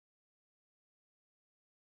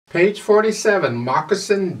Page 47,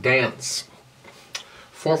 Moccasin Dance.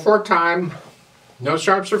 4/4 time, no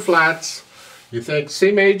sharps or flats. You think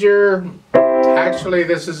C major, actually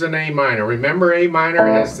this is an A minor. Remember, A minor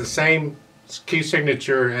has the same key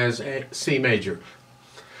signature as C major.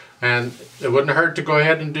 And it wouldn't hurt to go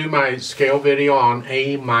ahead and do my scale video on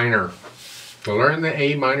A minor. To learn the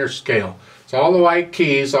A minor scale. It's all the white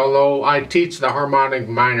keys, although I teach the harmonic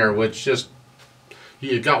minor, which just,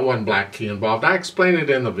 you got one black key involved. I explained it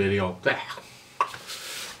in the video.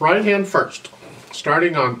 Right hand first.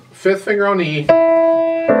 Starting on 5th finger on E.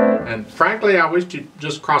 And frankly, I wish you'd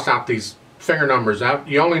just cross out these finger numbers out.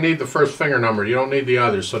 You only need the first finger number. You don't need the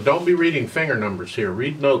others. So don't be reading finger numbers here.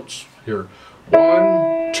 Read notes here.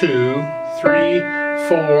 1, 2, 3,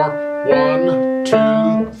 4. 1,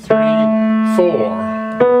 2, 3, 4.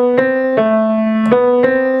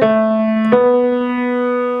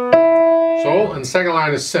 So, and the second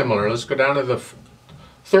line is similar. Let's go down to the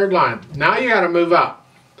third line. Now you got to move up.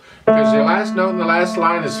 Because the last note in the last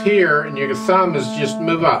line is here, and your thumb is just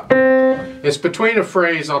move up. It's between a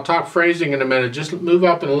phrase. I'll talk phrasing in a minute. Just move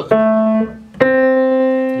up and you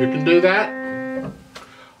can do that.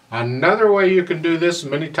 Another way you can do this,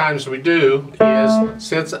 many times we do, is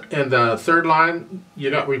since in the third line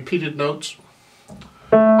you got repeated notes,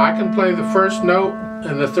 I can play the first note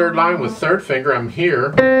in the third line with third finger. I'm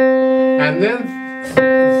here, and then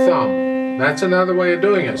thumb. That's another way of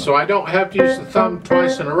doing it. So I don't have to use the thumb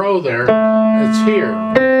twice in a row there. It's here.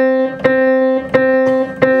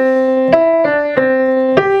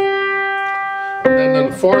 And then in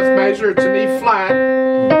the fourth measure, it's an E flat.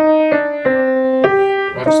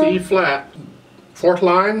 Watch the E flat. Fourth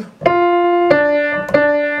line.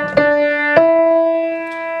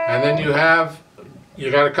 And then you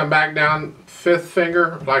got to come back down 5th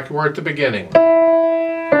finger like you were at the beginning.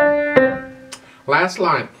 Last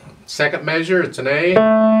line. Second measure, it's an A,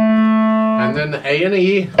 and then the A and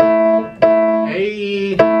E, A,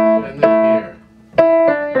 E, and then here.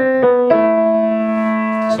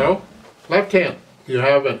 So, left hand, you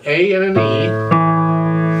have an A and an E,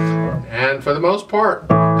 and for the most part,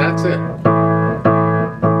 that's it.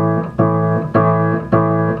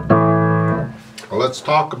 Well, let's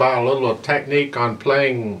talk about a little technique on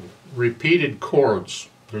playing repeated chords.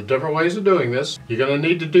 There's different ways of doing this. You're going to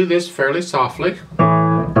need to do this fairly softly.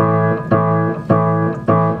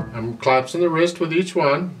 Collapsing the wrist with each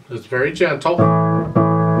one. It's very gentle.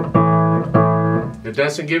 It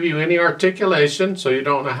doesn't give you any articulation, so you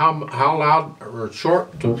don't know how loud or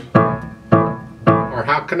short or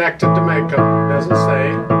how connected to make them. It doesn't say.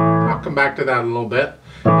 I'll come back to that in a little bit.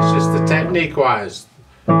 It's just the technique wise.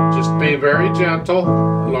 Just be very gentle.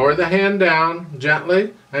 Lower the hand down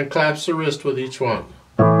gently and collapse the wrist with each one.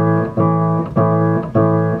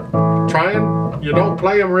 Try and you don't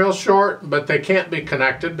play them real short, but they can't be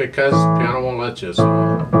connected because the piano won't let you. So.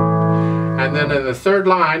 And then in the third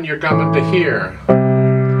line, you're coming to here.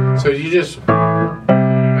 So you just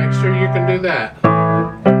make sure you can do that.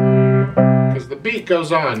 Because the beat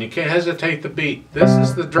goes on. You can't hesitate the beat. This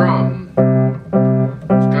is the drum.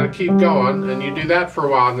 It's got to keep going, and you do that for a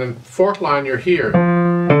while. And then fourth line, you're here.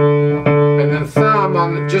 And then thumb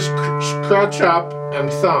on the, just crutch up and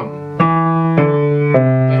thumb.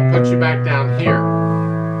 Put you back down here.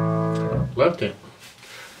 Left hand.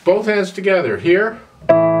 Both hands together. Here.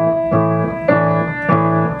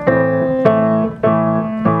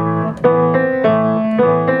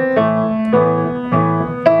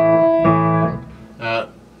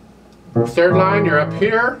 Third line, you're up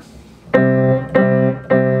here.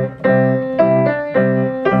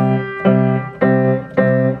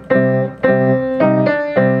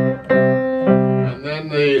 And then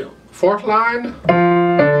the fourth line.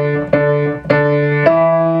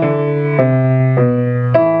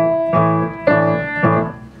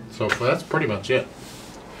 That's pretty much it.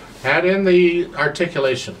 Add in the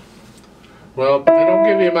articulation. Well, they don't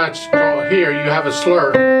give you much. Here you have a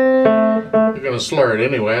slur. You're going to slur it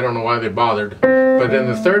anyway. I don't know why they bothered. But in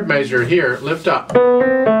the third measure here, lift up. We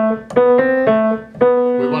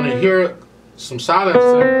want to hear some silence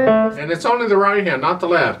there. And it's only the right hand, not the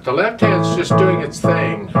left. The left hand's just doing its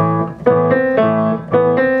thing.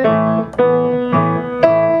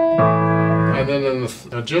 And then in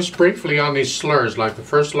just briefly on these slurs, like the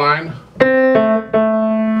first line,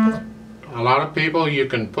 a lot of people, you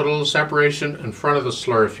can put a little separation in front of the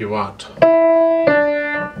slur if you want.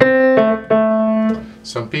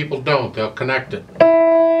 Some people don't, they'll connect it.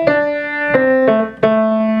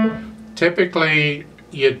 Typically,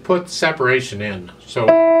 you'd put separation in. So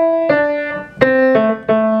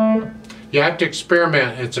you have to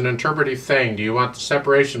experiment. It's an interpretive thing. Do you want the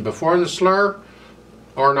separation before the slur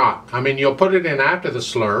or not. I mean, you'll put it in after the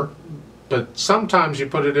slur, but sometimes you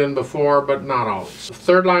put it in before, but not always.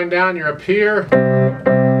 Third line down, you're up here.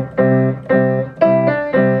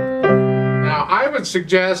 Now, I would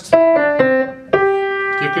suggest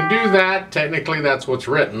you can do that. Technically, that's what's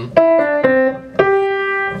written.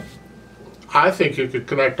 I think you could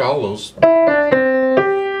connect all those.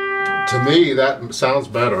 To me, that sounds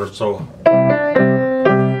better. So,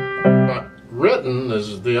 but written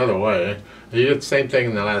is the other way. You get the same thing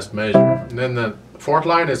in the last measure. And then the fourth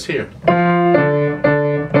line is here.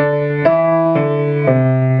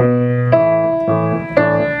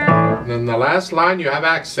 And then the last line, you have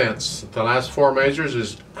accents. The last four measures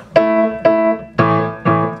is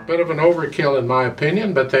a bit of an overkill in my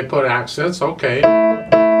opinion, but they put accents, okay.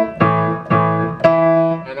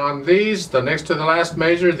 And on these, the next to the last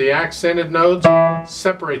measure, the accented notes,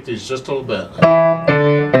 separate these just a little bit.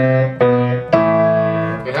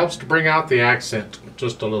 It helps to bring out the accent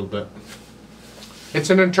just a little bit. It's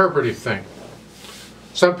an interpretive thing.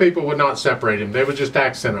 Some people would not separate them, they would just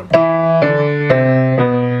accent them.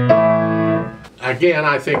 Again,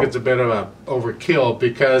 I think it's a bit of a overkill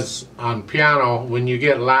because on piano, when you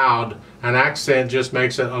get loud, an accent just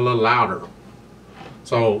makes it a little louder.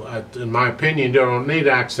 So, in my opinion, you don't need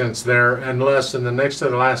accents there unless in the next to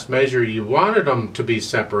the last measure you wanted them to be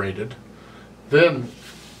separated. Then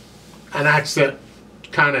an accent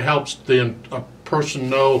kind of helps a person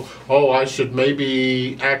know, oh, I should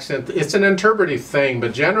maybe accent. It's an interpretive thing,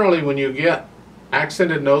 but generally when you get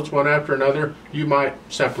accented notes one after another, you might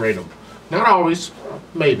separate them. Not always,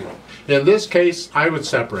 maybe. In this case, I would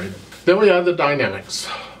separate them. Then we have the dynamics.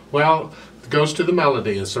 Well, it goes to the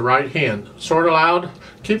melody. It's the right hand. Sort of loud,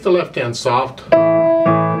 keep the left hand soft.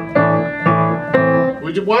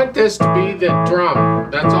 We want this to be the drum.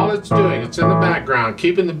 That's all it's doing. It's in the background,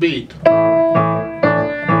 keeping the beat.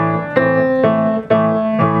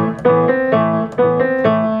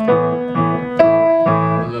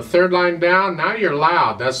 And the third line down, now you're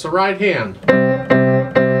loud. That's the right hand.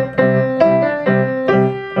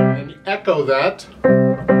 Echo that.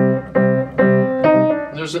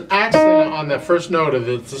 There's an accent on the first note of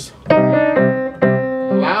it. It's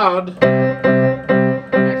loud.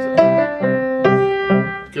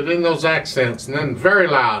 Get in those accents, and then very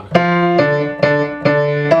loud.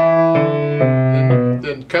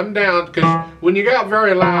 Then come down, because when you got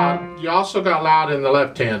very loud, you also got loud in the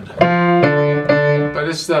left hand. But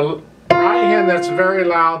it's the right hand that's very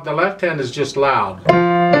loud. The left hand is just loud.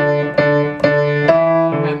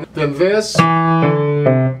 Then this,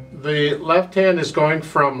 the left hand is going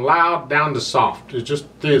from loud down to soft. It's just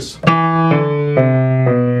this.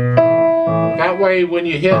 That way when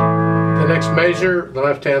you hit the next measure, the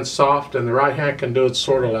left hand's soft and the right hand can do it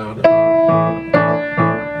sort of loud.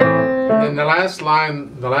 And then the last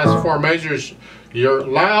line, the last four measures, you're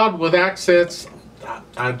loud with accents.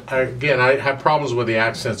 Again, I have problems with the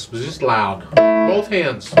accents, but just loud. Both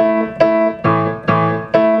hands.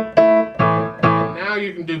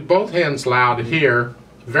 You can do both hands loud here,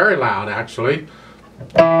 very loud actually.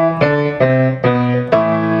 Like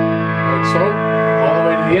so, all the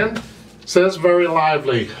way to the end. It says very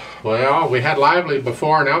lively. Well, we had lively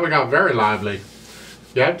before, now we got very lively.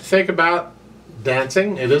 You have to think about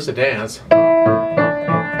dancing. It is a dance.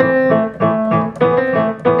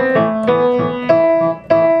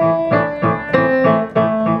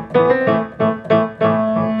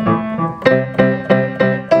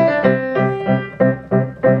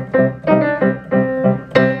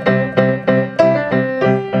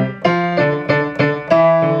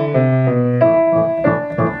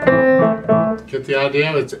 The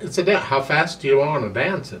idea, it's a dance. How fast do you want to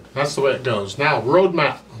dance it? That's the way it goes. Now,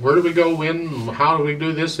 roadmap. Where do we go, when, how do we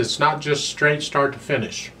do this? It's not just straight start to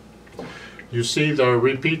finish. You see the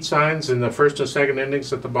repeat signs in the first and second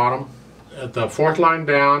endings at the bottom. At the fourth line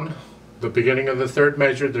down, the beginning of the third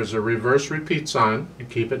measure, there's a reverse repeat sign. You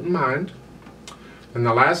keep it in mind. In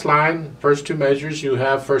the last line, first two measures, you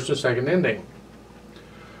have first and second ending.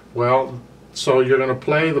 Well, so you're going to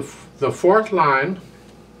play the fourth line,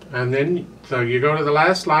 and then you go to the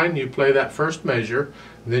last line, you play that first measure,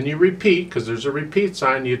 and then you repeat, because there's a repeat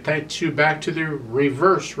sign. You take you back to the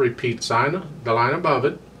reverse repeat sign, the line above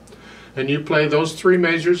it, and you play those three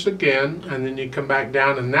measures again, and then you come back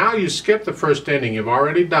down, and now you skip the first ending. You've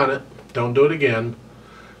already done it. Don't do it again.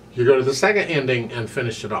 You go to the second ending and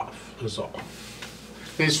finish it off, is all.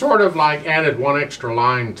 They sort of like added one extra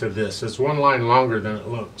line to this. It's one line longer than it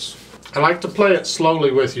looks. I like to play it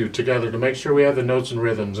slowly with you together to make sure we have the notes and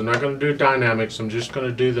rhythms. I'm not going to do dynamics. I'm just going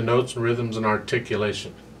to do the notes and rhythms and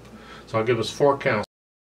articulation. So I'll give us 4 counts.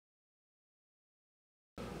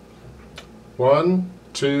 1,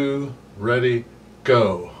 2, ready,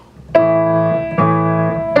 go.